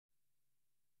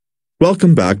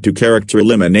Welcome back to Character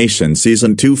Elimination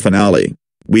Season 2 finale.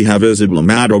 We have Isabella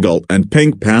Madrigal and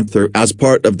Pink Panther as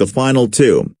part of the final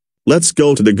two. Let's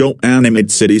go to the Go Animate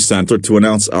City Center to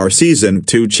announce our Season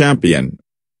 2 champion.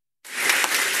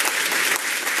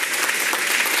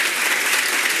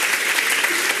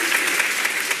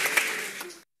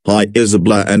 Hi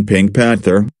Isabella and Pink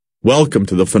Panther. Welcome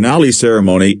to the finale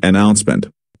ceremony announcement.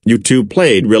 You two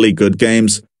played really good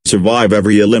games, survive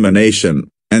every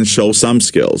elimination, and show some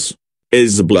skills.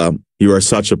 Isabella, you are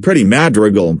such a pretty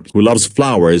Madrigal who loves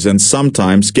flowers and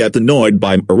sometimes get annoyed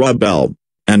by a rebel.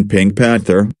 And Pink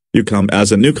Panther, you come as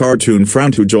a new cartoon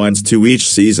friend who joins to each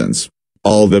seasons.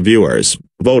 All the viewers,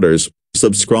 voters,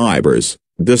 subscribers,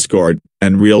 Discord,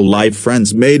 and real-life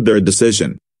friends made their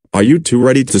decision. Are you two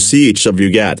ready to see each of you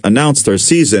get announced our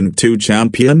Season 2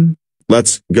 champion?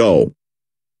 Let's go.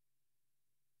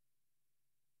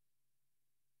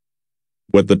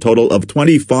 With the total of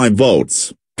 25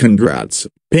 votes, congrats,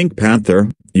 Pink Panther,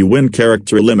 you win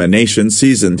Character Elimination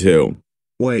Season 2.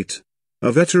 Wait.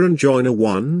 A veteran joiner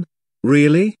won?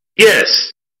 Really?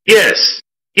 Yes.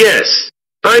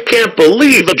 I can't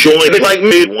believe a joiner like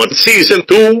me won Season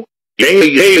 2.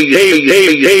 Yay.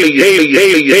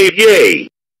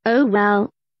 Oh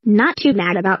well, not too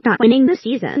bad about not winning the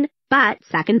season, but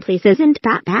second place isn't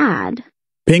that bad.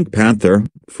 Pink Panther,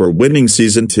 for winning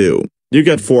Season 2, you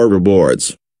get 4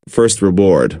 rewards. First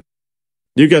reward.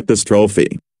 You get this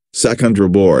trophy. Second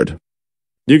reward.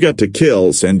 You get to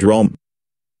kill Syndrome.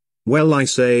 Well, I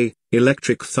say,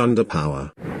 electric thunder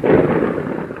power.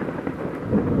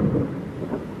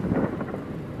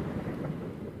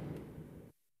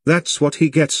 That's what he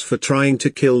gets for trying to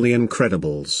kill the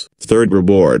Incredibles. Third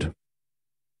reward.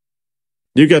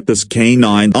 You get this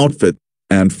canine outfit.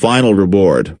 And final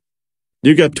reward.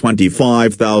 You get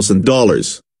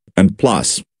 $25,000. And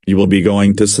plus, you will be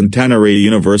going to Centenary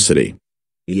University.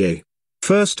 Yay.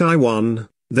 First I won,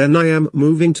 then I am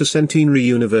moving to Centenary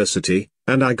University,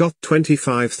 and I got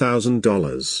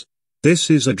 $25,000. This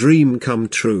is a dream come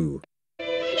true.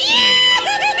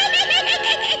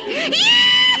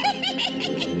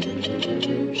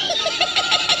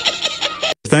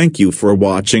 Thank you for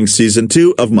watching Season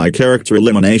 2 of my Character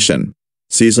Elimination.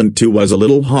 Season 2 was a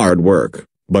little hard work,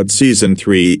 but Season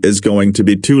 3 is going to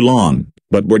be too long,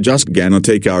 but we're just gonna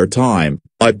take our time,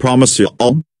 I promise you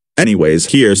all.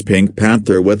 Anyways, here's Pink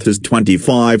Panther with his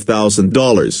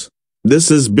 $25,000. This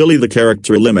is Billy the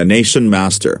Character Elimination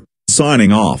Master,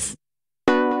 signing off.